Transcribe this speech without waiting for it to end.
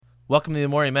Welcome to the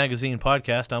Amore Magazine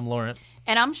podcast. I'm Laurent.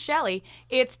 And I'm Shelly.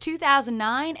 It's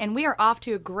 2009, and we are off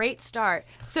to a great start.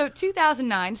 So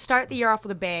 2009, start the year off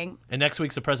with a bang. And next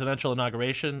week's the presidential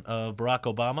inauguration of Barack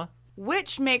Obama.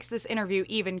 Which makes this interview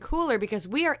even cooler because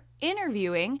we are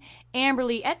interviewing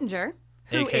Amberly Ettinger,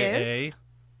 who AKA is...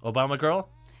 Obama Girl.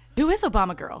 Who is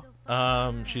Obama Girl?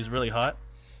 She's really hot.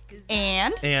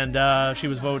 And she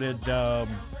was voted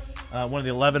one of the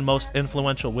 11 most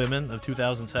influential women of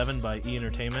 2007 by E!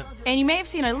 Entertainment. And you may have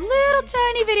seen a little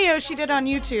tiny video she did on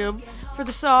YouTube for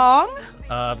the song.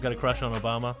 I've got a crush on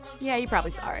Obama. Yeah, you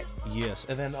probably saw it. Yes,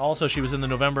 and then also she was in the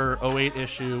November 08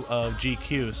 issue of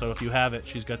GQ, so if you have it,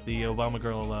 she's got the Obama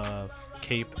Girl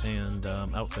cape and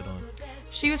outfit on.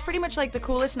 She was pretty much like the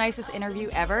coolest, nicest interview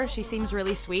ever. She seems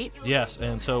really sweet. Yes,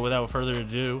 and so without further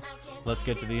ado, let's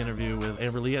get to the interview with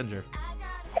Amberly Ettinger.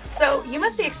 So you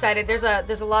must be excited. There's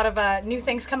a lot of new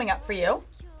things coming up for you.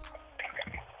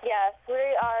 Yes, we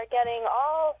are getting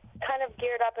all kind of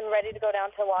geared up and ready to go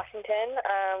down to Washington.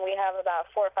 We have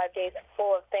about 4 or 5 days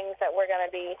full of things that we're going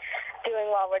to be doing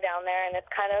while we're down there, and it's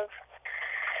kind of,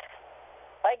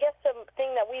 I guess, the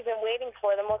thing that we've been waiting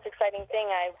for, the most exciting thing.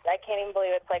 I can't even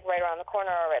believe it's like right around the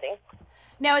corner already.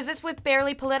 Now, is this with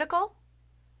Barely Political?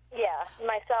 Yeah,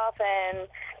 myself and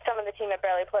some of the team at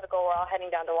Barely Political, we're all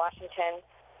heading down to Washington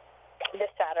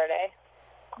this Saturday.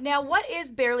 Now, what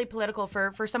is Barely Political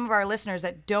for some of our listeners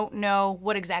that don't know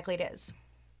what exactly it is?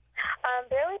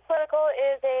 Barely Political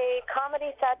is a comedy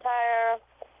satire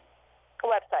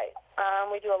website.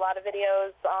 We do a lot of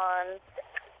videos on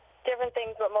different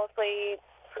things, but mostly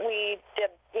we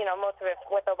did, most of it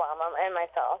with Obama and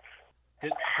myself.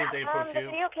 Did they approach you?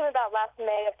 The video came about last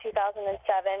May of 2007.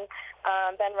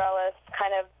 Ben Rellis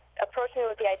kind of approached me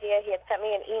with the idea. He had sent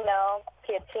me an email.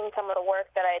 He had seen some of the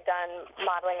work that I had done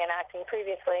modeling and acting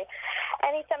previously.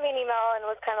 And he sent me an email and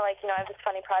was kind of like, I have this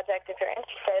funny project if you're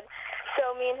interested.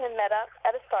 So me and him met up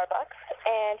at a Starbucks,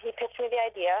 and he pitched me the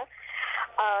idea.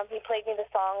 He played me the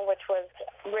song, which was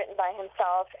written by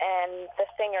himself and the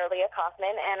singer, Leah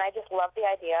Kaufman, and I just loved the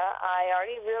idea. I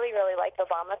already really, really liked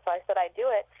Obama, so I said I'd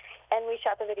do it. And we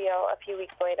shot the video a few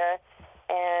weeks later,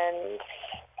 and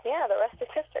yeah, the rest is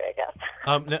history, I guess.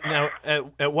 Now,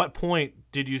 at what point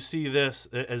did you see this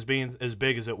as being as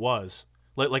big as it was?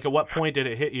 Like at what point did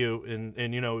it hit you, and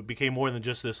it became more than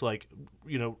just this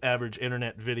average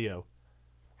internet video?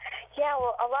 Yeah,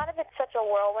 well, a lot of it's such a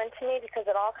whirlwind to me because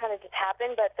it all kind of just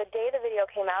happened. But the day the video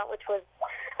came out, which was,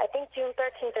 I think, June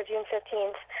 13th or June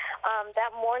 15th,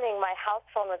 that morning my house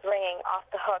phone was ringing off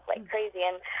the hook like crazy.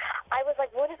 And I was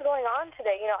like, what is going on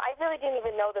today? I really didn't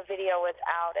even know the video was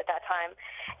out at that time.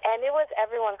 And it was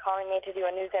everyone calling me to do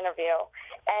a news interview.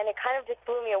 And it kind of just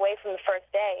blew me away from the first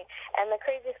day. And the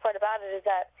craziest part about it is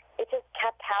that it just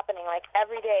kept happening. Like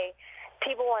every day,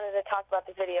 people wanted to talk about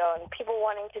the video and people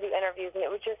wanting to do interviews, and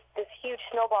it was just this huge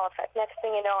snowball effect. Next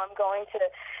thing you know, I'm going to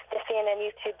the CNN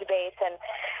YouTube debates and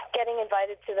getting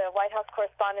invited to the White House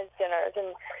Correspondents' Dinners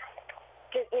and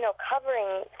just,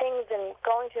 covering things and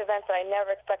going to events that I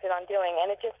never expected on doing. And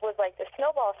it just was like the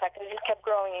snowball effect. It just kept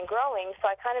growing and growing.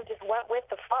 So I kind of just went with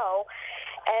the flow,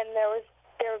 and there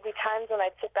would be times when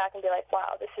I'd sit back and be like,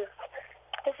 wow, this is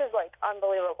like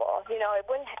unbelievable. It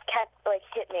wouldn't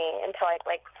hit me until I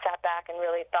sat back and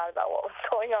really thought about what was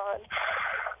going on.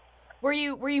 Were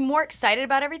you more excited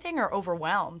about everything or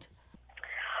overwhelmed?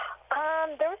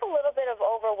 There was a little bit of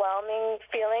overwhelming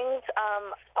feelings.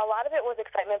 A lot of it was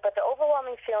excitement, but the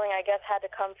overwhelming feeling, I guess, had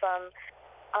to come from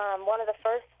one of the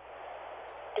first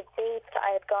debates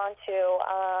I had gone to.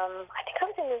 I think I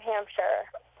was in New Hampshire,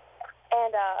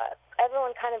 and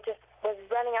everyone kind of just was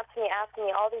running up to me asking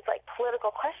me all these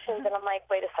political questions, and I'm like,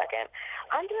 wait a second,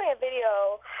 I'm doing a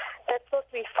video that's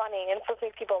supposed to be funny and supposed to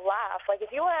make people laugh. Like,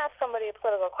 if you want to ask somebody a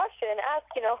political question, ask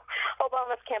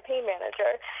Obama's campaign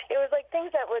manager. It was like things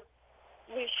that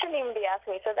you shouldn't even be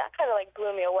asking me. So that kind of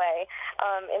blew me away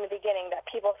in the beginning, that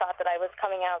people thought that I was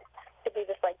coming out to be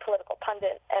this political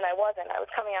pundit, and I wasn't. I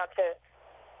was coming out to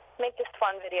make this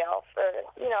fun video for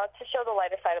to show the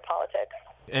lighter side of politics.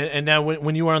 And now,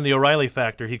 when you were on the O'Reilly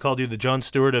Factor, he called you the Jon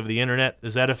Stewart of the internet.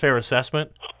 Is that a fair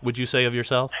assessment, would you say, of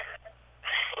yourself?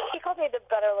 He called me the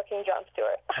better-looking Jon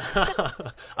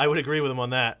Stewart. I would agree with him on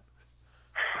that.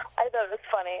 I thought it was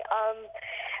funny.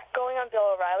 Going on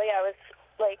Bill O'Reilly, I was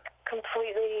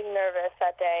completely nervous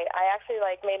that day. I actually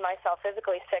made myself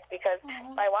physically sick because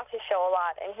I watch his show a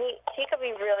lot, and he could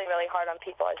be really, really hard on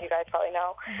people, as you guys probably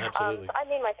know. Absolutely. I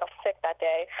made myself sick that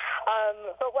day.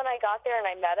 But when I got there and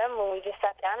I met him, when we just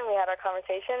sat down and we had our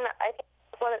conversation, I think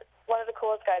he was one of the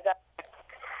coolest guys ever.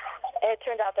 And it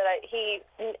turned out that I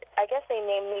guess they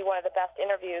named me one of the best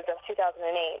interviews of 2008.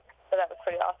 so that was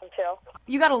pretty awesome too.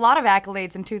 You got a lot of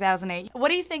accolades in 2008. What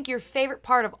do you think your favorite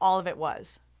part of all of it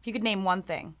was? If you could name one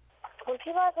thing. When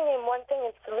people ask me to name one thing,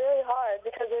 it's really hard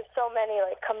because there's so many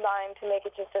like combined to make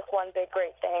it just this one big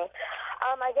great thing.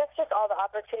 I guess just all the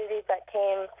opportunities that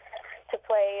came to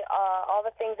play, all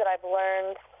the things that I've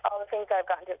learned, all the things that I've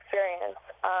gotten to experience.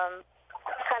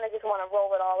 Kind of just want to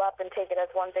roll it all up and take it as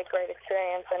one big great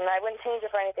experience, and I wouldn't change it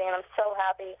for anything. And I'm so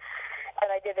happy that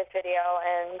I did this video,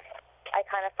 and I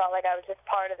kind of felt like I was just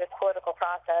part of this political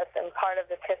process and part of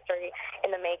this history in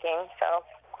the making. So.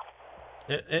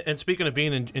 And speaking of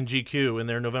being in GQ in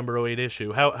their November 2008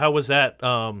 issue, how was that?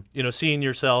 Seeing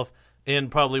yourself in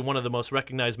probably one of the most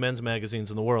recognized men's magazines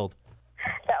in the world.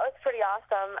 That was pretty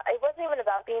awesome. It wasn't even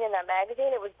about being in that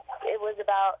magazine. It was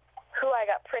about who I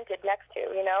got printed next to.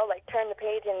 Like turn the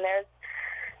page and there's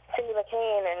Cindy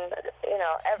McCain, and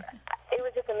it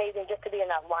was just amazing just to be in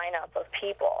that lineup of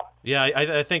people. Yeah,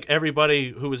 I think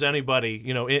everybody who was anybody,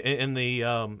 in the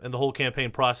whole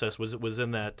campaign process was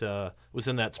in that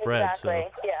spread. Exactly.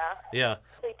 So. Yeah.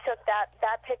 They took that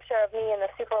picture of me in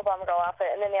the Super Obama Girl outfit,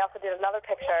 and then they also did another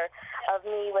picture of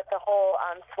me with the whole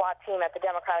SWAT team at the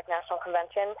Democratic National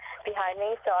Convention behind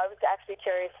me. So I was actually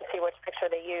curious to see which picture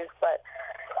they used, but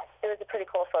it was a pretty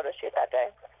cool photo shoot that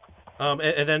day.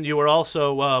 And then you were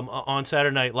also on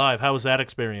Saturday Night Live. How was that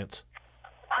experience?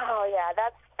 Oh yeah,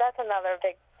 that's another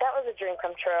big. That was a dream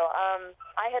come true.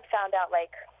 I had found out I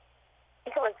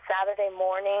think it was Saturday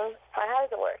morning. How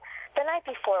does it work? The night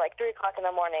before, 3 o'clock in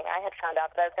the morning, I had found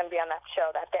out that I was going to be on that show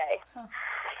that day. Huh.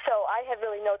 So I had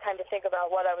really no time to think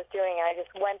about what I was doing, and I just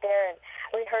went there and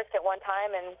rehearsed it one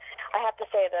time. And I have to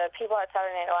say, the people at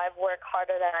Saturday Night Live work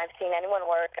harder than I've seen anyone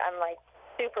work. I'm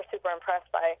super, super impressed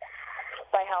by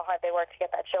how hard they worked to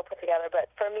get that show put together.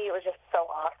 But for me, it was just so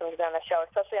awesome to be on the show,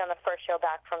 especially on the first show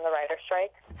back from the writer's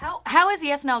strike. How is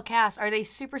the SNL cast? Are they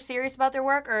super serious about their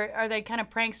work, or are they kind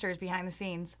of pranksters behind the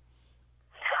scenes?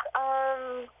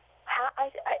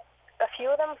 A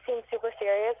few of them seem super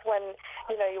serious when,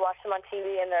 you watch them on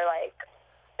TV and they're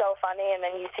so funny, and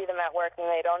then you see them at work and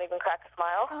they don't even crack a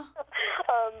smile.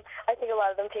 Oh. I think a lot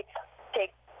of them take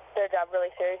their job really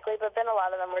seriously, but then a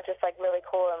lot of them were just really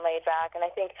cool and laid back. And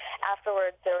I think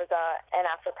afterwards there was an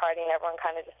after party, and everyone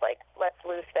kind of just lets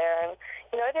loose there. And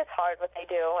it is hard what they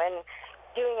do, and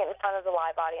doing it in front of the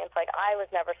live audience. I was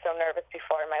never so nervous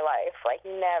before in my life,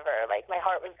 never. My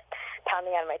heart was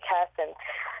pounding out of my chest, and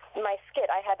my skit,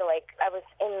 I had to I was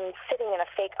sitting in a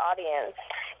fake audience,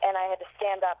 and I had to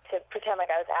stand up to pretend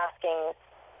like I was asking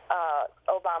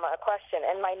Obama a question,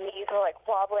 and my knees were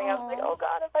wobbling. I was oh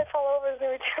God, if I fall over, it's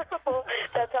going to be terrible.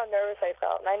 That's how nervous I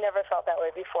felt, and I never felt that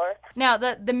way before. Now,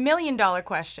 the $1 million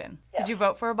question. Yes. Did you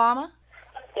vote for Obama?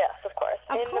 Yes, of course.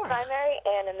 Of course. In the primary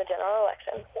and in the general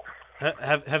election.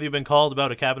 Have you been called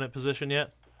about a cabinet position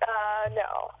yet?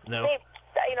 No. No? Maybe,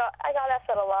 I got asked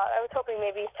that a lot. I was hoping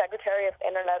maybe Secretary of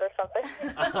Internet or something.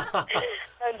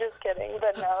 I'm just kidding,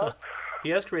 but no. He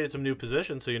has created some new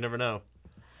positions, so you never know.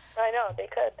 I know, they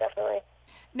could, definitely.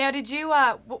 Now, did you?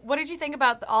 What did you think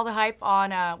about all the hype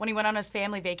on when he went on his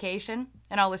family vacation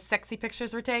and all his sexy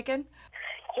pictures were taken?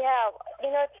 Yeah,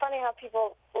 it's funny how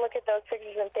people look at those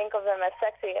pictures and think of them as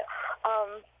sexy.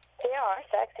 They are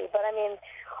sexy, but I mean,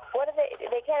 what do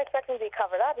they can't expect him to be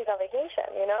covered up. He's on vacation,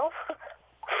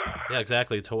 Yeah,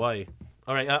 exactly. It's Hawaii.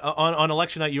 All right. On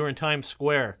election night, you were in Times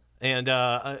Square, and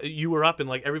you were up,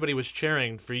 and everybody was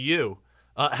cheering for you.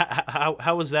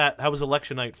 How was that? How was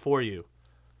election night for you?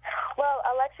 Well,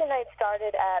 election night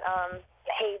started at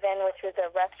Haven, which was a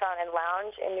restaurant and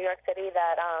lounge in New York City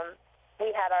that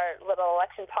we had our little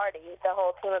election party, the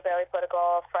whole team of Barely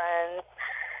Political, friends,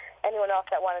 anyone else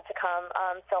that wanted to come.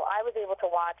 So I was able to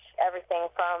watch everything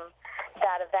from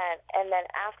that event. And then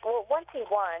once he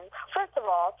won, first of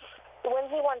all, when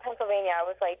he won Pennsylvania, I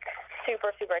was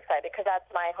super, super excited because that's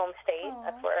my home state. Aww.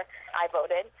 That's where I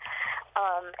voted.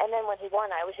 And then when he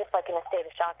won, I was just in a state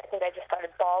of shock. I think I just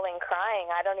started bawling, crying.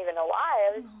 I don't even know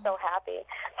why. I was so happy.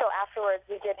 So afterwards,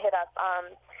 we did hit up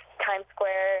Times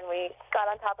Square, and we got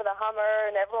on top of the Hummer,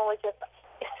 and everyone was just,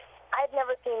 I'd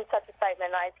never seen such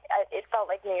excitement. It felt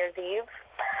like New Year's Eve.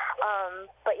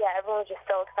 But yeah, everyone was just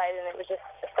so excited, and it was just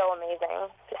so amazing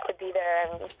just to be there.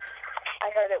 And I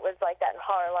heard it was like that in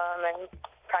Harlem and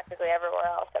practically everywhere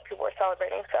else that people were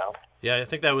celebrating. So yeah, I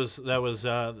think it was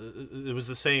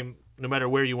the same no matter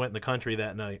where you went in the country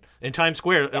that night. In Times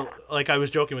Square, yeah. I was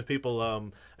joking with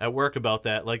people at work about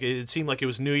that. It seemed like it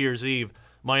was New Year's Eve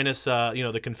minus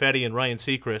the confetti and Ryan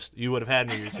Seacrest. You would have had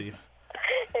New Year's Eve.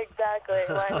 Exactly,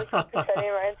 minus confetti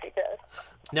and Ryan Seacrest.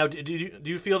 Now, do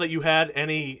you feel that you had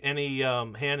any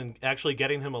hand in actually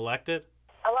getting him elected?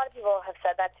 A lot of people have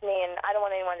said that to me, and I don't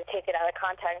want anyone to take it out of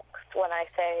context when I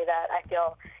say that I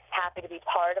feel happy to be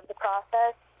part of the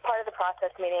process. Part of the process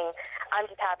meaning I'm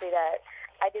just happy that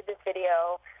I did this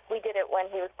video. We did it when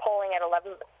he was polling at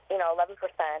 11%,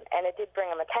 and it did bring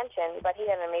him attention, but he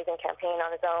had an amazing campaign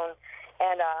on his own,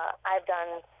 and I've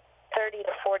done 30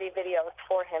 to 40 videos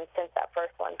for him since that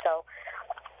first one. So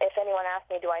if anyone asks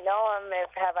me, do I know him?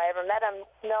 Have I ever met him?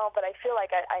 No, but I feel like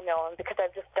I know him because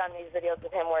I've just done these videos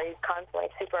with him where he's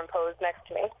constantly superimposed next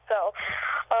to me. So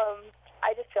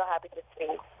I just feel happy to be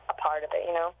a part of it,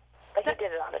 But he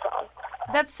did it on his own.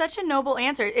 That's such a noble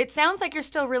answer. It sounds like you're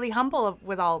still really humble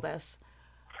with all this.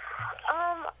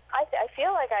 I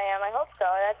feel like I am. I hope so.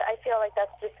 I feel like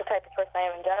that's just the type of person I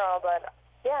am in general. But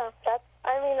yeah, that's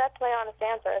my honest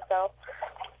answer.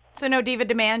 So no diva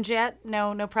demands yet?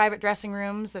 No private dressing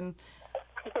rooms and.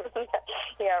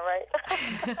 Yeah, right.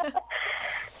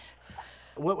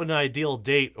 What would an ideal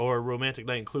date or romantic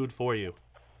night include for you?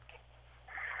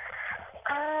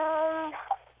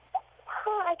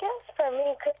 I guess for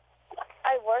me, 'cause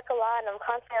I work a lot and I'm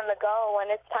constantly on the go. When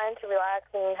it's time to relax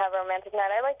and have a romantic night,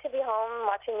 I like to be home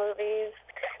watching movies,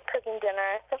 cooking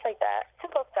dinner, stuff like that.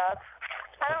 Simple stuff.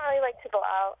 I don't really like to go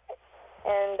out,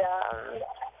 and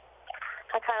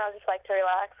I kind of just like to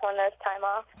relax when there's time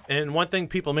off. And one thing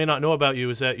people may not know about you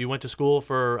is that you went to school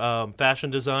for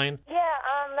fashion design. Yeah,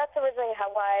 that's originally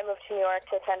why I moved to New York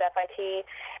to attend FIT,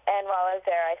 and while I was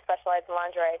there, I specialized in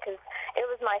lingerie because it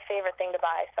was my favorite thing to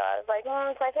buy. So I was like,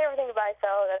 it's my favorite thing to buy,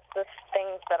 so that's the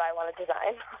things that I want to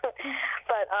design.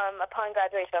 But upon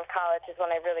graduation of college is when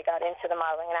I really got into the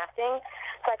modeling and acting,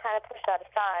 so I kind of pushed that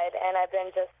aside, and I've been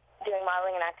just doing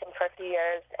modeling and acting for a few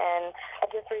years, and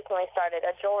I just recently started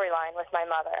a jewelry line with my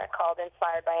mother called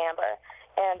Inspired by Amber,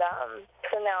 and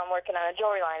so now I'm working on a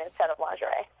jewelry line instead of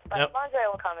lingerie. But lingerie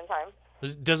will come in time.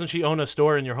 Doesn't she own a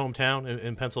store in your hometown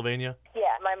in Pennsylvania?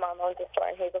 Yeah, my mom owns a store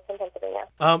in Hazleton, Pennsylvania.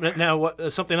 Now,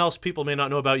 something else people may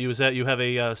not know about you is that you have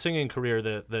a singing career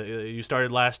that you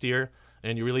started last year,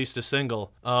 and you released a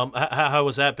single. How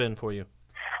has that been for you?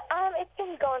 It's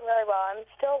been going really well. I'm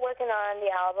still working on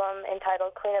the album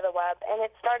entitled Queen of the Web, and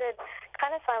it started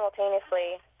kind of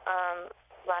simultaneously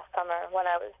last summer when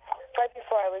I was right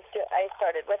before I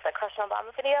started with the Crush on Obama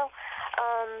video.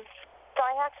 So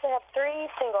I actually have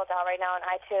 3 singles out right now on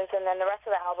iTunes, and then the rest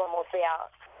of the album will be out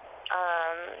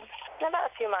in about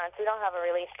a few months. We don't have a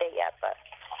release date yet, but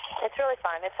it's really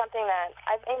fun. It's something that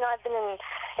I've been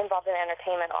involved in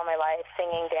entertainment all my life,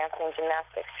 singing, dancing,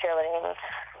 gymnastics, cheerleading,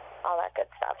 all that good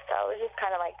stuff. So it was just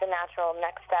kind of like the natural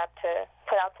next step to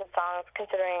put out some songs,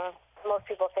 considering most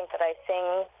people think that I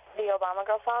sing the Obama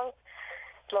Girl songs.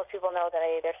 Most people know that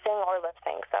I either sing or lip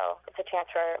sync, so it's a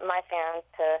chance for my fans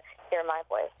to hear my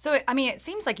voice. So, it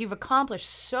seems like you've accomplished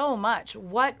so much.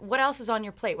 What else is on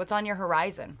your plate? What's on your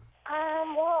horizon?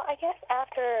 Well, I guess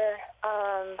after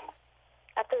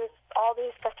all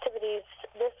these festivities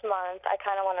this month, I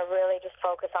kind of want to really just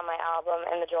focus on my album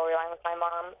and the jewelry line with my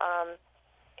mom.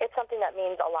 It's something that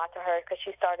means a lot to her because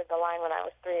she started the line when I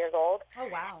was 3 years old. Oh,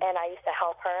 wow. And I used to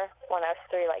help her when I was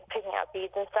 3, like picking out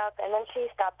beads and stuff. And then she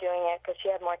stopped doing it because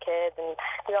she had more kids and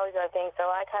did all these other things.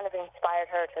 So I kind of inspired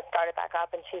her to start it back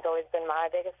up, and she's always been my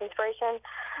biggest inspiration.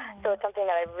 So it's something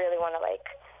that I really want to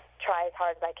try as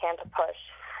hard as I can to push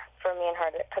for me and her,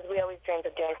 because we always dreamed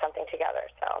of doing something together.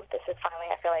 So this is finally,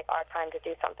 I feel like, our time to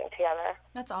do something together.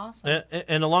 That's awesome.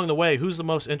 And along the way, who's the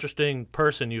most interesting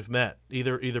person you've met,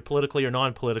 either politically or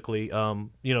non-politically,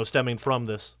 stemming from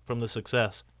the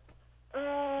success?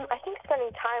 I think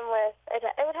spending time with it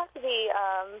would have to be.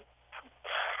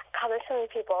 There's so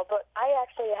many people, but I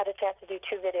actually had a chance to do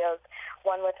 2 videos,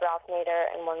 one with Ralph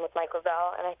Nader and one with Mike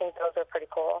Gravel, and I think those are pretty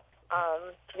cool.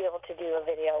 To be able to do a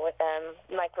video with them.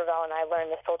 Mike Gravel and I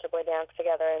learned the Soulja Boy dance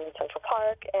together in Central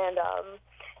Park, and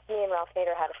me and Ralph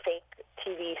Nader had a fake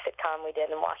TV sitcom we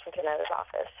did in Washington at his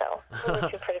office. So we were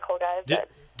 2 pretty cool guys.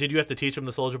 Did you have to teach him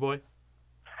the Soulja Boy?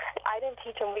 I didn't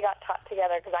teach him. We got taught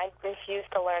together because I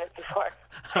refused to learn it before.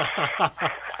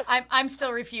 I'm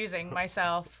still refusing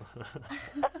myself.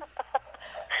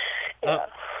 Yeah.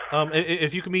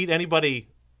 If you could meet anybody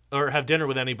or have dinner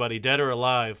with anybody, dead or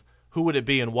alive, who would it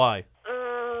be and why?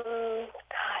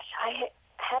 Gosh, I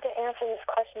had to answer this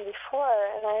question before,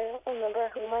 and I don't remember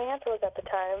who my answer was at the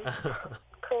time.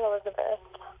 Queen Elizabeth.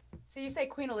 So you say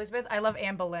Queen Elizabeth? I love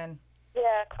Anne Boleyn.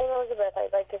 Yeah, Queen Elizabeth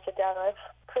I'd like to sit down with.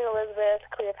 Queen Elizabeth,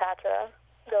 Cleopatra,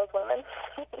 those women.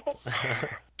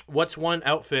 What's one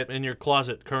outfit in your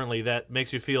closet currently that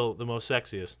makes you feel the most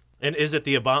sexiest? And is it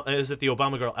the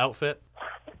Obama Girl outfit?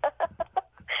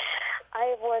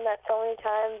 I've worn that so many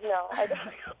times. No, I don't.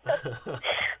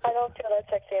 I don't feel that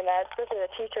sexy in that. Especially the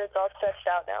t-shirt's all stretched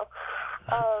out now.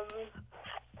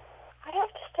 I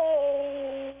have to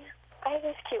say, I have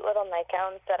these cute little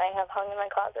nightgowns that I have hung in my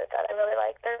closet that I really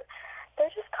like.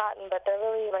 They're just cotton, but they're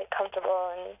really like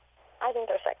comfortable, and I think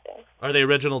they're sexy. Are they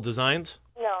original designs?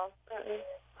 No. Mm-mm.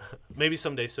 Maybe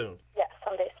someday soon. Yes,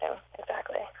 someday soon.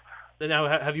 Exactly. Now,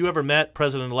 have you ever met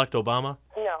President-elect Obama?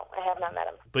 No, I have not met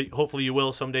him. But hopefully you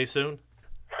will someday soon?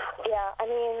 Yeah, I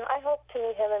mean, I hope to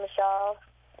meet him and Michelle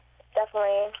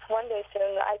definitely one day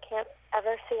soon. I can't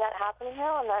ever see that happening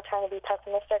now. I'm not trying to be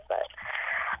pessimistic, but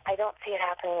I don't see it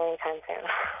happening anytime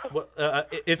soon. Well,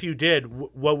 if you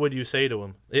did, what would you say to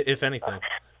him, if anything?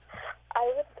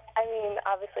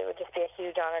 Obviously it would just be a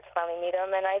huge honor to finally meet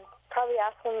him, and I'd probably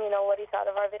ask him, what he thought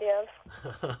of our videos.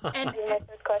 And, That'd be my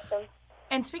first question.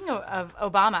 and speaking of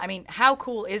Obama, I mean, how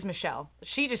cool is Michelle?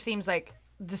 She just seems like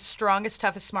the strongest,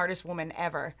 toughest, smartest woman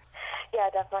ever. Yeah,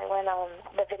 definitely. When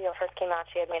the video first came out,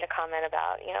 she had made a comment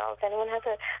about, if anyone has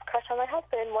a crush on my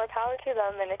husband, more power to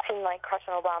them. And it seemed like crush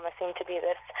on Obama seemed to be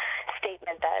this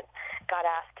statement that got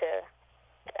asked to,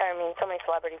 so many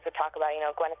celebrities would talk about,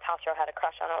 Gwyneth Paltrow had a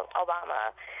crush on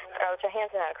Obama, Scarlett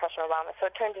Johansson had a crush on Obama.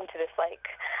 So it turned into this,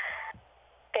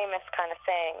 famous kind of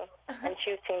thing. And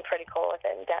she seemed pretty cool with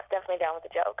it and definitely down with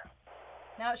the joke.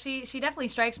 Now, she definitely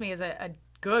strikes me as a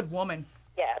good woman.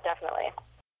 Yeah, definitely.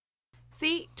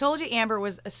 See, told you Amber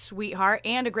was a sweetheart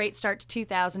and a great start to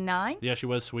 2009. Yeah, she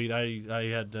was sweet. I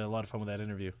had a lot of fun with that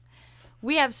interview.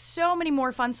 We have so many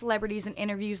more fun celebrities and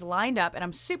interviews lined up, and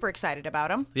I'm super excited about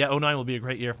them. Yeah, 2009 will be a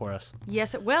great year for us.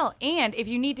 Yes, it will. And if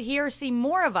you need to hear or see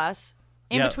more of us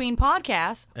in between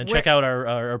podcasts. And check out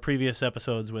our previous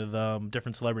episodes with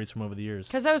different celebrities from over the years.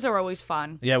 Because those are always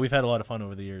fun. Yeah, we've had a lot of fun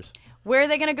over the years. Where are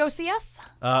they going to go see us?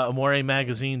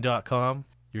 AmoreMagazine.com,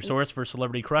 your source for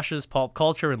celebrity crushes, pulp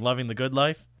culture, and loving the good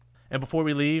life. And before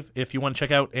we leave, if you want to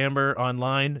check out Amber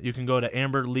online, you can go to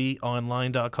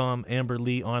AmberLeeOnline.com,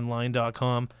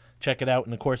 AmberLeeOnline.com. Check it out.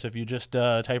 And, of course, if you just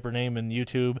type her name in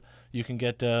YouTube, you can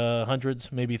get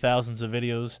hundreds, maybe thousands of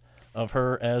videos of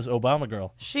her as Obama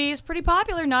Girl. She's pretty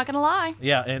popular, not going to lie.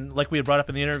 Yeah, and like we had brought up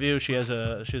in the interview, she has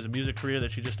a music career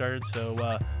that she just started.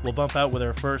 So we'll bump out with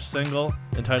her first single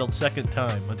entitled Second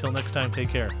Time. Until next time, take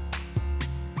care.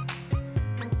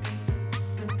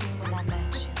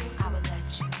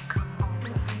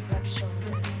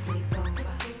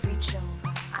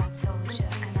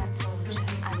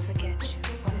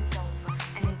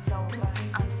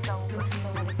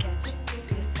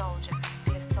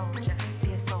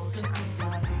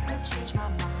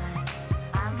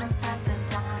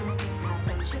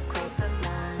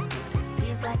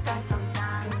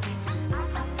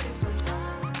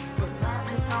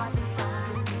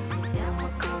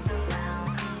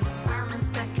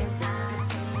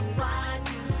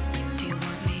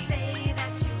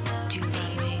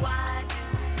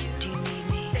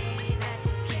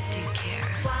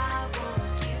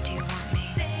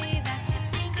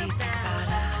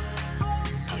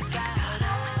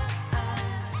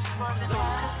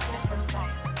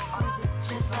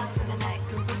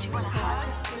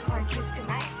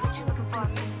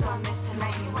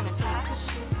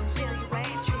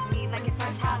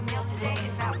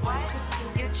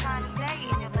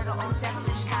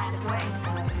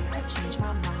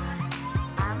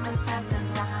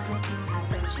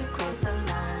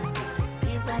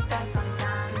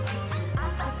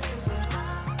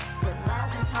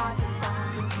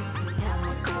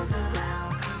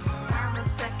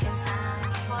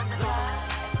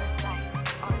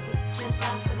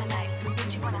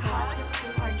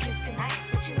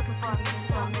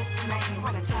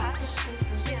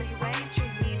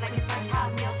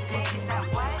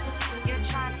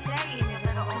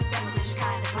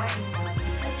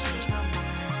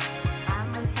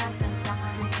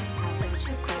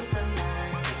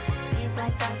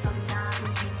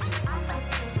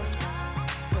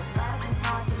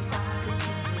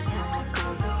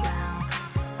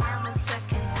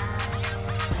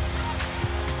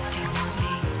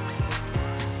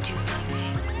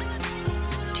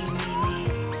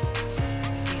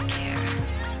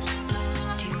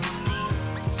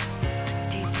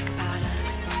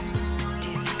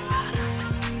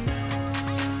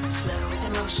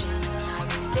 Emotion.